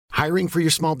Hiring for your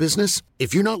small business?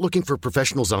 If you're not looking for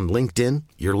professionals on LinkedIn,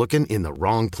 you're looking in the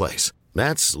wrong place.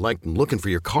 That's like looking for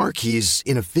your car keys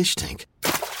in a fish tank.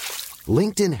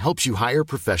 LinkedIn helps you hire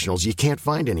professionals you can't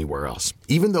find anywhere else,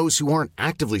 even those who aren't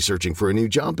actively searching for a new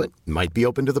job but might be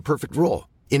open to the perfect role.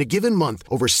 In a given month,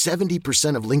 over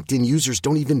 70% of LinkedIn users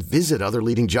don't even visit other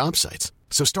leading job sites.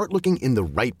 So start looking in the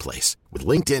right place. With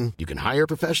LinkedIn, you can hire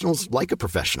professionals like a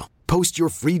professional. Post your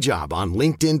free job on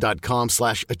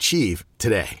linkedin.com/achieve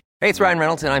today. Hey, it's Ryan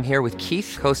Reynolds, and I'm here with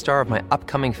Keith, co-star of my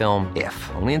upcoming film,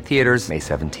 If, only in theaters May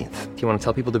 17th. Do you want to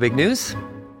tell people the big news?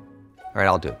 All right,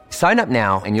 I'll do it. Sign up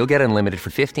now and you'll get unlimited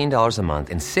for $15 a month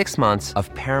and 6 months of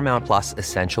Paramount Plus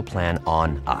Essential Plan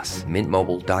on us.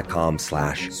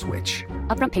 MintMobile.com/switch.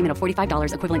 Upfront payment of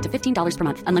 $45 equivalent to $15 per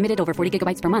month. Unlimited over 40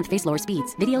 gigabytes per month. Face lower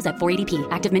speeds. Videos at 480p.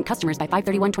 Active Mint customers by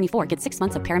 531.24 get 6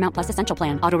 months of Paramount Plus Essential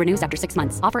Plan. Auto renews after 6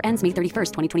 months. Offer ends May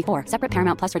 31st, 2024. Separate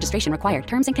Paramount Plus registration required.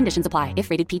 Terms and conditions apply if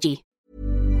rated PG.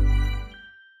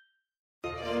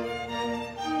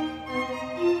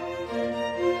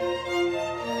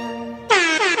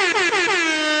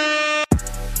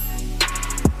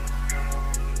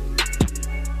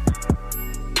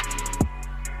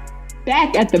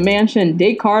 Back at the mansion,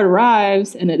 date card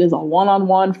arrives, and it is a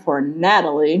one-on-one for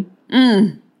Natalie.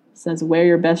 Says, wear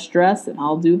your best dress, and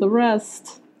I'll do the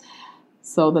rest.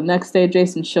 So the next day,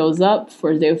 Jason shows up for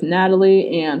his day with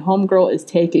Natalie, and homegirl is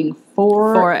taking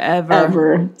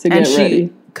forever to get ready.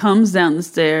 She comes down the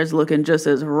stairs looking just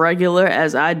as regular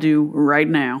as I do right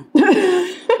now.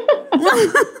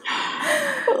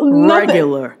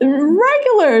 Regular.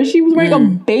 She was wearing a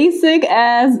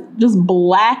basic-ass, just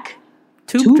black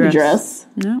tube dress.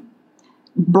 Yep.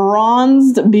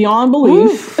 Bronzed beyond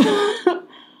belief.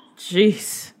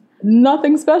 Jeez.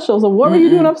 Nothing special. So what were you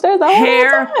doing upstairs that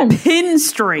Hair whole time? pin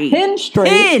straight.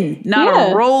 Pin.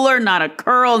 Not a roller, not a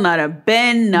curl, not a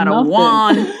bend, not a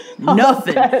wand.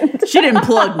 Nothing. She didn't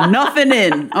plug nothing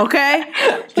in, okay?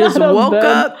 Just woke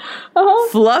up,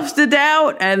 fluffed it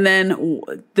out, and then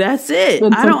that's it.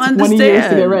 I don't understand. 20 years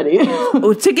to get ready.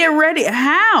 To get ready?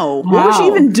 How? What was she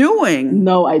even doing?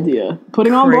 No idea.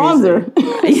 Putting on bronzer.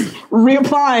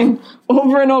 Reapplying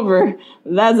over and over.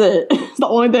 That's it. It's the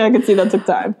only thing I could see that took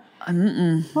time.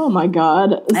 Oh my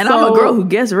God. And I'm a girl who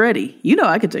gets ready. You know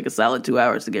I could take a solid 2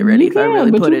 hours to get ready if I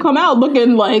really put it. But you come out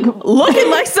looking like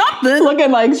something. Looking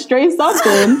like straight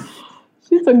something.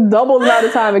 She took double the amount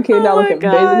of time and came down looking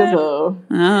basic as hell.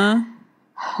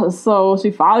 So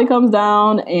she finally comes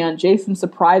down and Jason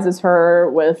surprises her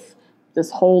with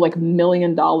this whole like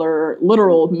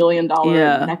literal $1 million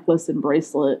necklace and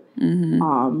bracelet.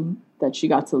 That she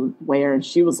got to wear, and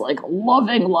she was like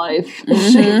loving life.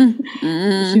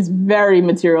 She's very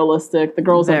materialistic. The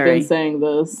girls have been saying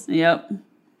this. Yep.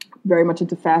 Very much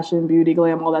into fashion, beauty,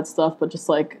 glam, all that stuff, but just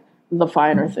like the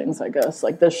finer things, I guess.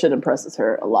 Like this shit impresses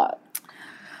her a lot.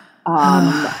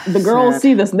 The girls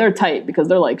see this and they're tight because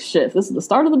they're like, shit, this is the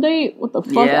start of the date? What the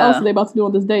fuck else are they about to do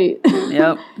on this date?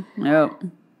 Yep.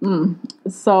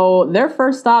 So their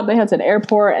first stop, they head to an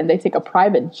airport and they take a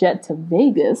private jet to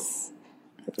Vegas.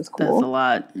 Which was cool. That's a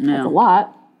lot. Yeah. That's a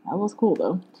lot. That was cool,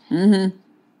 though.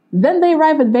 Then they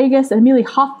arrive at Vegas and immediately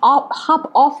hop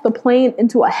off the plane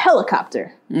into a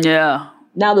helicopter. Yeah.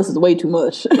 Now this is way too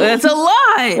much. It's a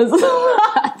lot. It's a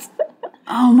lot.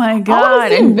 Oh, my God. I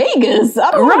want to see Vegas.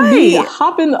 I don't want to be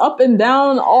hopping up and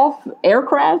down off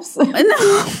aircrafts.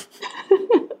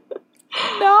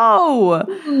 No.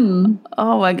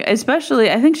 Oh, my God. Especially,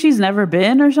 I think she's never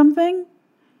been or something.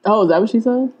 Oh, is that what she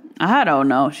said? I don't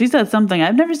know. She said something.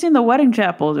 I've never seen the wedding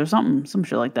chapels or something, some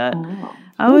shit like that.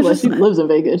 She lives in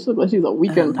Vegas. She looked like she's a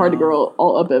weekend party girl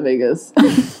all up at Vegas.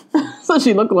 So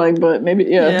she looked like, but maybe,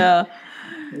 maybe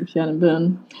she hadn't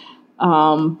been.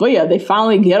 But yeah, they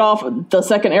finally get off the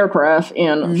second aircraft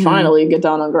and finally get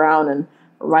down on the ground and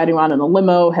riding around in a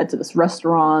limo, head to this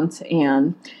restaurant,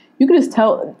 and you can just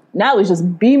tell Natalie's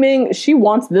just beaming. She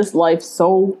wants this life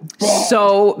so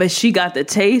bad. But she got the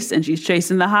taste and she's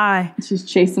chasing the high. She's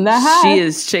chasing that high. She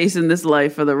is chasing this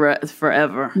life for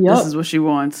forever. Yep. This is what she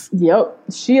wants. Yep.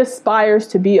 She aspires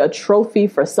to be a trophy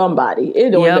for somebody.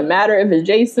 It don't even matter if it's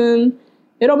Jason.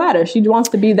 It don't matter. She wants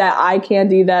to be that eye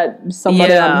candy that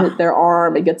somebody hit their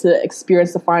arm and get to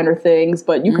experience the finer things.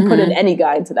 But you can put in any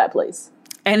guy into that place.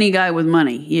 Any guy with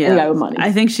money, Any guy with money.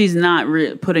 I think she's not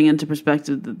putting into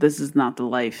perspective that this is not the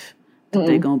life that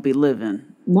they're going to be living.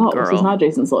 No, this is not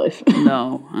Jason's life.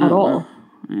 No. At all.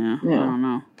 Yeah, I don't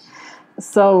know.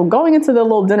 So going into the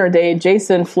little dinner date,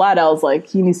 Jason flat out is like,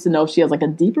 he needs to know she has like a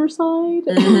deeper side.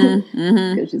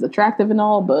 Because she's attractive and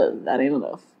all, but that ain't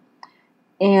enough.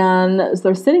 And so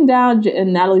they're sitting down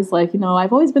and Natalie's like,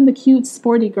 I've always been the cute,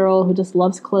 sporty girl who just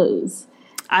loves clothes.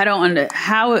 I don't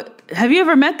how have you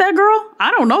ever met that girl?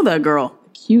 I don't know that girl.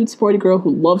 Cute, sporty girl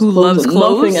who loves clothes and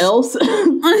nothing else.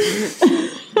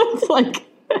 It's like,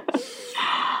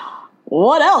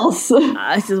 what else?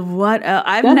 I said, what else?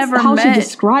 I've That's never how met. she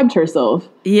described herself.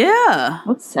 Yeah.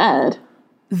 That's sad.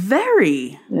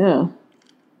 Very. Yeah.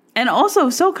 And also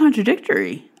so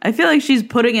contradictory. I feel like she's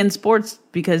putting in sports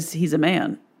because he's a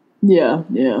man. Yeah,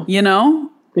 yeah. You know?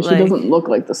 But she doesn't look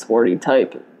like the sporty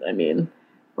type. I mean,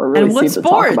 or really and what seem to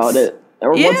talk about it.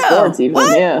 Or what sports even.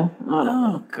 What? Yeah. I don't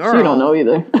know. Girl. She don't know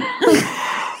either.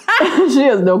 She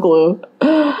has no clue.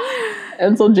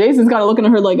 And so Jason's kind of looking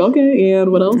at her like, okay,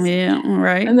 and what else? Yeah,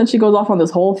 right. And then she goes off on this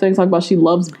whole thing talking about she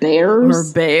loves bears. Her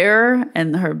bear,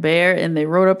 and they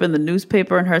wrote up in the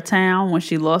newspaper in her town when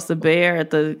she lost a bear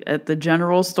at the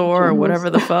general store or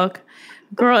whatever the fuck.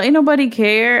 Girl, ain't nobody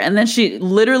care. And then she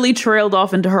literally trailed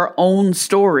off into her own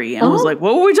story and was like,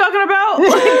 what were we talking about?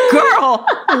 Like, girl,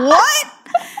 what?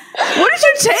 What did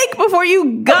you take before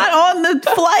you got on the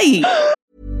flight?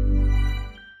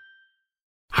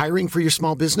 Hiring for your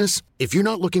small business? If you're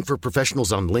not looking for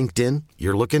professionals on LinkedIn,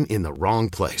 you're looking in the wrong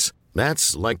place.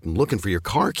 That's like looking for your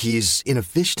car keys in a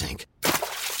fish tank.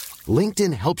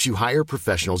 LinkedIn helps you hire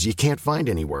professionals you can't find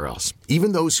anywhere else,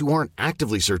 even those who aren't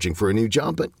actively searching for a new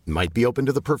job but might be open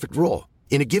to the perfect role.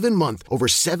 In a given month, over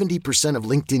 70% of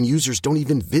LinkedIn users don't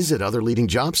even visit other leading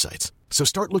job sites. So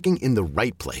start looking in the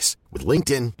right place. With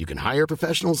LinkedIn, you can hire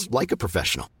professionals like a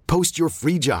professional. Post your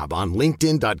free job on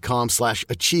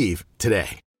linkedin.com/achieve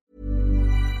today.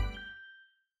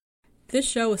 This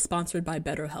show is sponsored by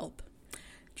BetterHelp.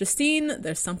 Justine,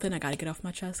 there's something I gotta get off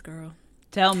my chest, girl.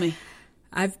 Tell me.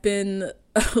 I've been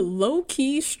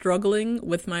low-key struggling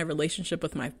with my relationship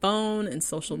with my phone and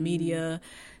social media.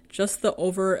 Just the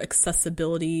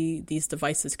over-accessibility these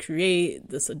devices create,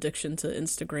 this addiction to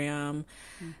Instagram,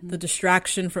 the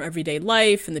distraction from everyday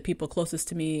life and the people closest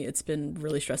to me, it's been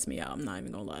really stressing me out. I'm not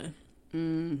even gonna lie.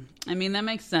 I mean, that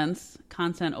makes sense.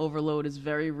 Content overload is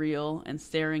very real, and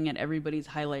staring at everybody's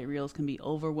highlight reels can be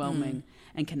overwhelming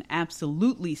and can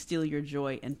absolutely steal your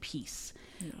joy and peace.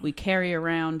 Yeah. We carry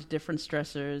around different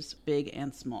stressors, big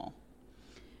and small.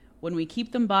 When we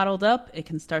keep them bottled up, it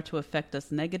can start to affect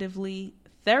us negatively.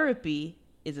 Therapy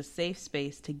is a safe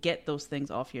space to get those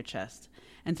things off your chest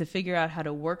and to figure out how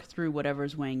to work through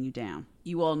whatever's weighing you down.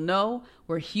 You all know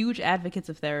we're huge advocates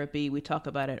of therapy. We talk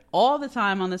about it all the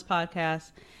time on this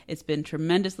podcast. It's been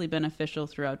tremendously beneficial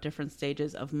throughout different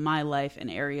stages of my life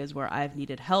and areas where I've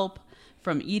needed help,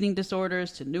 from eating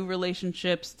disorders to new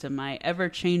relationships to my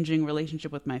ever-changing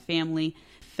relationship with my family.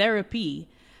 Therapy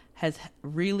has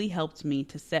really helped me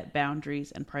to set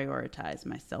boundaries and prioritize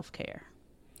my self-care.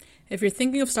 If you're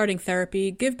thinking of starting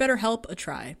therapy, give BetterHelp a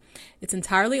try. It's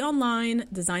entirely online,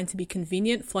 designed to be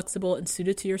convenient, flexible, and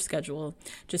suited to your schedule.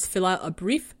 Just fill out a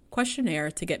brief questionnaire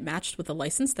to get matched with a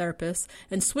licensed therapist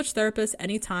and switch therapists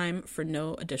anytime for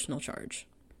no additional charge.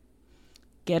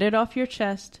 Get it off your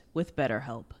chest with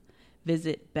BetterHelp.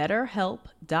 Visit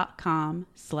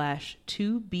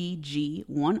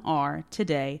betterhelp.com/2BG1R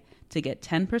today to get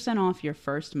 10% off your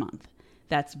first month.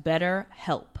 That's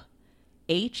BetterHelp.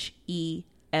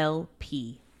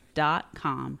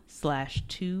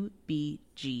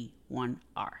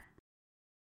 HELP.com/2BG1R.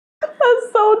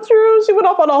 That's so true. She went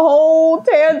off on a whole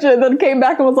tangent, then came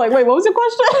back and was like, wait, what was your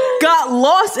question? Got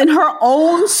lost in her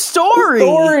own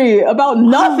story about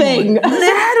nothing.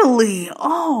 Natalie.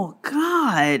 Oh,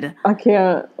 God. I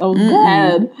can't. I was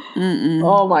bad.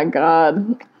 Oh, my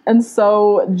God. And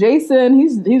so Jason,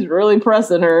 he's really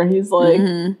pressing her. He's like,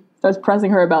 starts pressing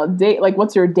her about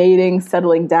what's your dating,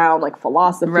 settling down, like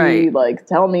philosophy, right. Like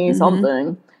tell me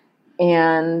something.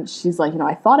 And she's like,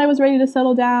 I thought I was ready to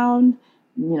settle down.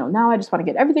 Now I just want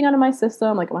to get everything out of my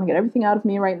system. Like I want to get everything out of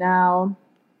me right now.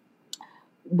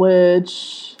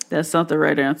 Which that's not the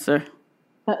right answer.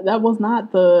 That was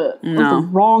not the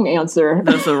wrong answer.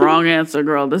 That's the wrong answer,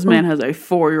 girl. This man has a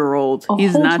 4-year-old.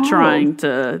 He's not trying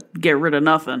to get rid of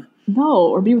nothing. No,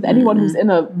 or be with anyone who's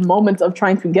in a moment of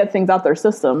trying to get things out their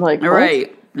system. Like,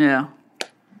 right. Yeah.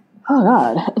 Oh,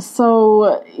 God.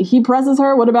 So he presses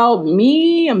her, what about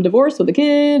me? I'm divorced with a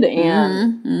kid.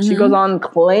 And she goes on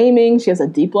claiming she has a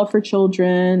deep love for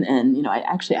children. And,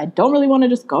 I don't really want to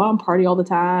just go out and party all the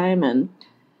time. And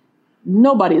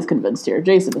nobody is convinced here.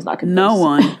 Jason is not convinced.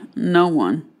 No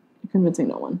one. You're convincing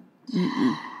no one.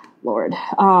 Lord.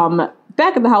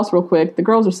 Back at the house real quick, the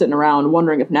girls are sitting around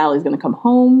wondering if Natalie's going to come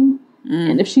home.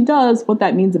 And if she does, what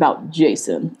that means about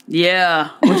Jason. Yeah,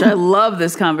 which I love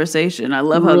this conversation. I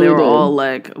love how they were all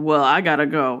like, well, I got to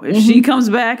go. If she comes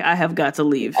back, I have got to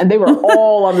leave. And they were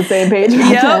all on the same page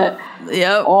about that.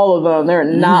 Yep. All of them. They're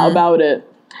not about it.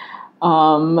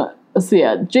 So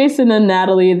yeah, Jason and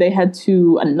Natalie, they head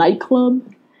to a nightclub.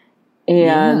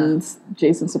 And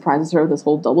Jason surprises her with this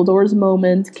whole double doors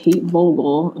moment. Kate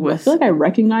Vogel. I feel like I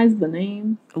recognize the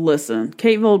name. Listen,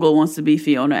 Kate Vogel wants to be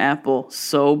Fiona Apple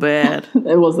so bad.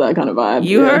 It was that kind of vibe.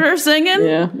 You heard her singing?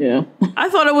 Yeah. I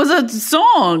thought it was a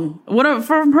song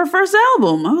from her first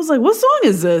album. I was like, what song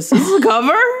is this? Is this a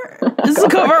cover? Is this a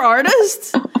cover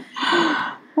artist?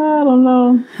 I don't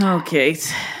know. Oh,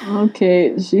 Kate.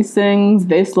 Okay, she sings.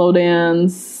 They slow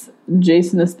dance.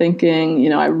 Jason is thinking,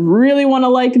 I really want to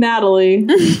like Natalie,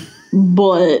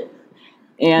 but,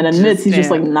 and admits he's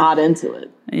just like not into it.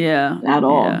 Yeah. At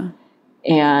all. Yeah.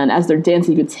 And as they're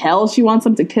dancing, you could tell she wants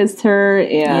him to kiss her,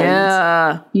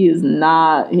 and he ain't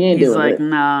doing it. He's like,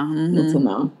 nah. Mm-hmm. It's a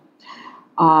no.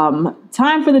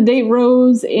 Time for the date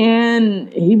rose,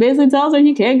 and he basically tells her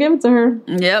he can't give it to her.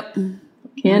 Yep.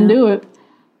 Can't do it.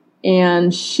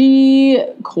 And she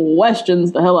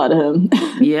questions the hell out of him.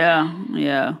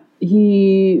 Yeah.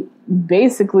 He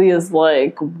basically is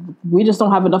like, we just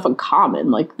don't have enough in common,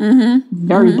 like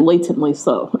very blatantly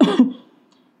so.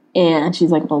 And she's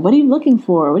like, well, what are you looking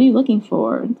for? What are you looking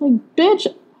for? It's like, bitch,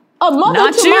 a mother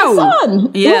not to you. My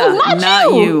son. Yeah,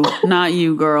 not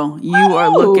you, girl. You are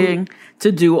looking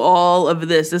to do all of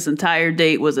this. This entire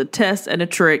date was a test and a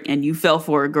trick, and you fell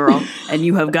for it, girl. And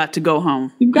you have got to go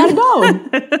home. You've got to go.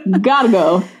 You got to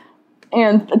go.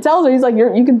 And tells her, he's like,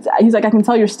 I can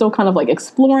tell you're still kind of like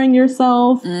exploring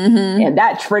yourself. Mm-hmm. And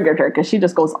that triggered her because she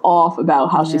just goes off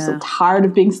about how she's so tired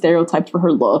of being stereotyped for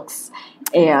her looks.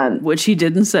 And which he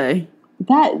didn't say.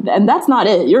 That's not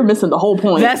it. You're missing the whole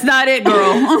point. That's not it,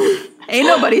 girl. Ain't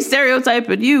nobody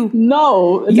stereotyping you.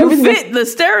 No. You fit the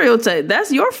stereotype. That's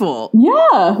your fault.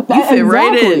 Yeah. You fit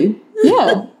right in.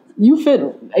 Yeah. You fit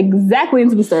exactly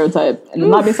into the stereotype. And it's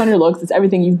not based on your looks. It's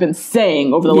everything you've been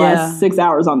saying over the last 6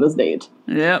 hours on this date.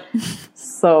 Yep.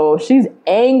 So she's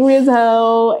angry as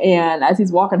hell. And as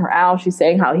he's walking her out, she's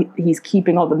saying how he's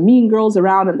keeping all the mean girls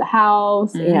around in the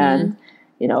house. Mm-hmm. And,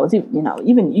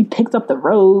 even you picked up the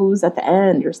rose at the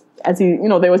end. They always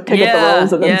pick up the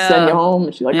rose and then send you home.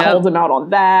 And she calls him out on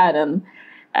that. And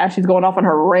as she's going off on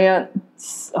her rant,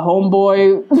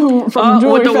 homeboy from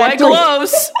Jewelry with the Factory. white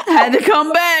gloves had to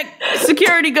come back,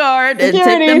 security guard, and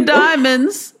take them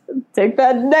diamonds. Take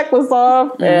that necklace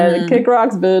off and kick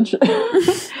rocks, bitch.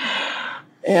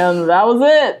 And that was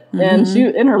it. Mm-hmm. And she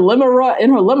in her limo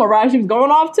ride, she was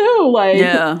going off too. Like,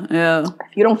 yeah.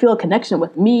 If you don't feel a connection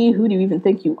with me, who do you even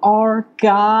think you are?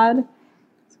 God,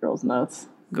 this girl's nuts.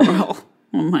 Girl,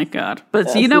 oh my God.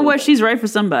 But you know what? She's right for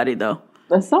somebody though.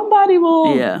 But somebody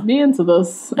will be into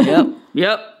this.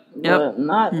 Yep. But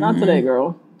not today,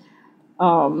 girl.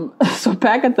 So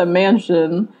back at the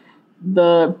mansion,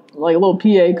 the little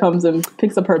PA comes and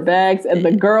picks up her bags, and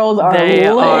the girls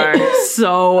are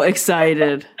so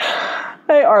excited.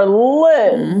 They are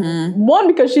lit. Mm-hmm. One,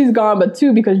 because she's gone, but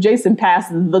two, because Jason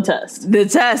passed the test. The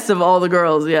test of all the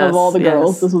girls, yes. Of all the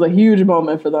girls. This was a huge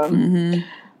moment for them. Mm-hmm.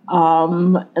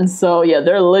 And so,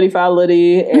 they're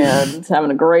litty and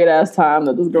having a great ass time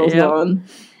that this girl's gone.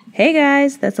 Hey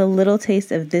guys, that's a little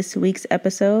taste of this week's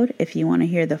episode. If you want to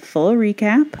hear the full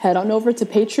recap, head on over to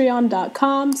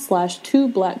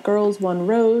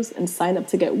patreon.com/2blackgirls1rose and sign up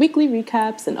to get weekly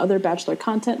recaps and other Bachelor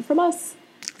content from us.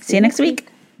 See you next week.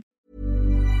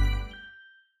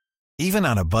 Even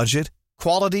on a budget,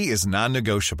 quality is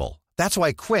non-negotiable. That's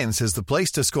why Quince is the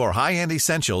place to score high-end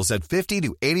essentials at 50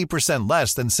 to 80%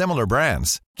 less than similar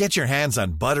brands. Get your hands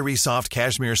on buttery soft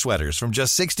cashmere sweaters from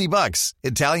just $60,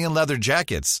 Italian leather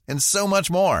jackets, and so much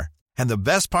more. And the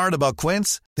best part about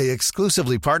Quince, they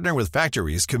exclusively partner with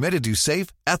factories committed to safe,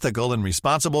 ethical, and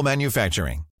responsible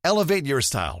manufacturing. Elevate your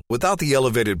style without the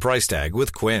elevated price tag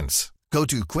with Quince. Go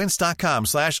to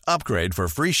quince.com/upgrade for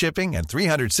free shipping and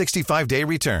 365-day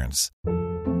returns.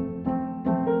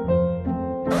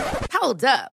 Hold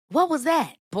up. What was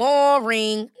that?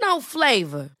 Boring. No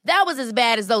flavor. That was as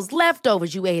bad as those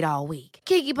leftovers you ate all week.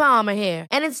 Keke Palmer here,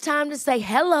 and it's time to say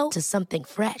hello to something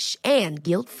fresh and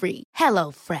guilt-free.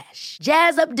 HelloFresh.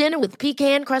 Jazz up dinner with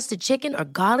pecan-crusted chicken or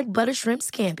garlic butter shrimp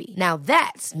scampi. Now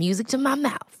that's music to my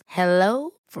mouth.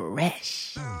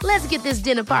 HelloFresh. Let's get this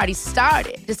dinner party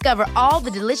started. Discover all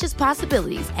the delicious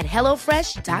possibilities at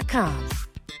HelloFresh.com.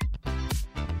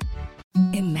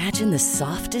 Imagine the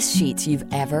softest sheets you've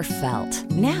ever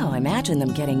felt. Now imagine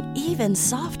them getting even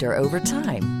softer over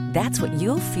time. That's what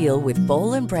you'll feel with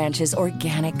Boll & Branch's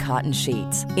organic cotton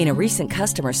sheets. In a recent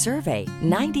customer survey,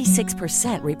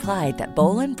 96% replied that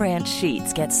Boll & Branch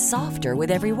sheets get softer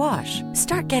with every wash.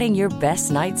 Start getting your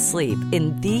best night's sleep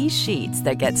in these sheets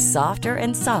that get softer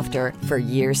and softer for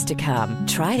years to come.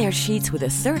 Try their sheets with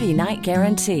a 30-night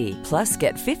guarantee. Plus,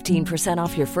 get 15%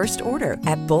 off your first order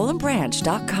at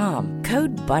bollandbranch.com.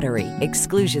 Code BUTTERY.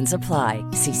 Exclusions apply.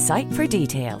 See site for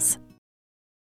details.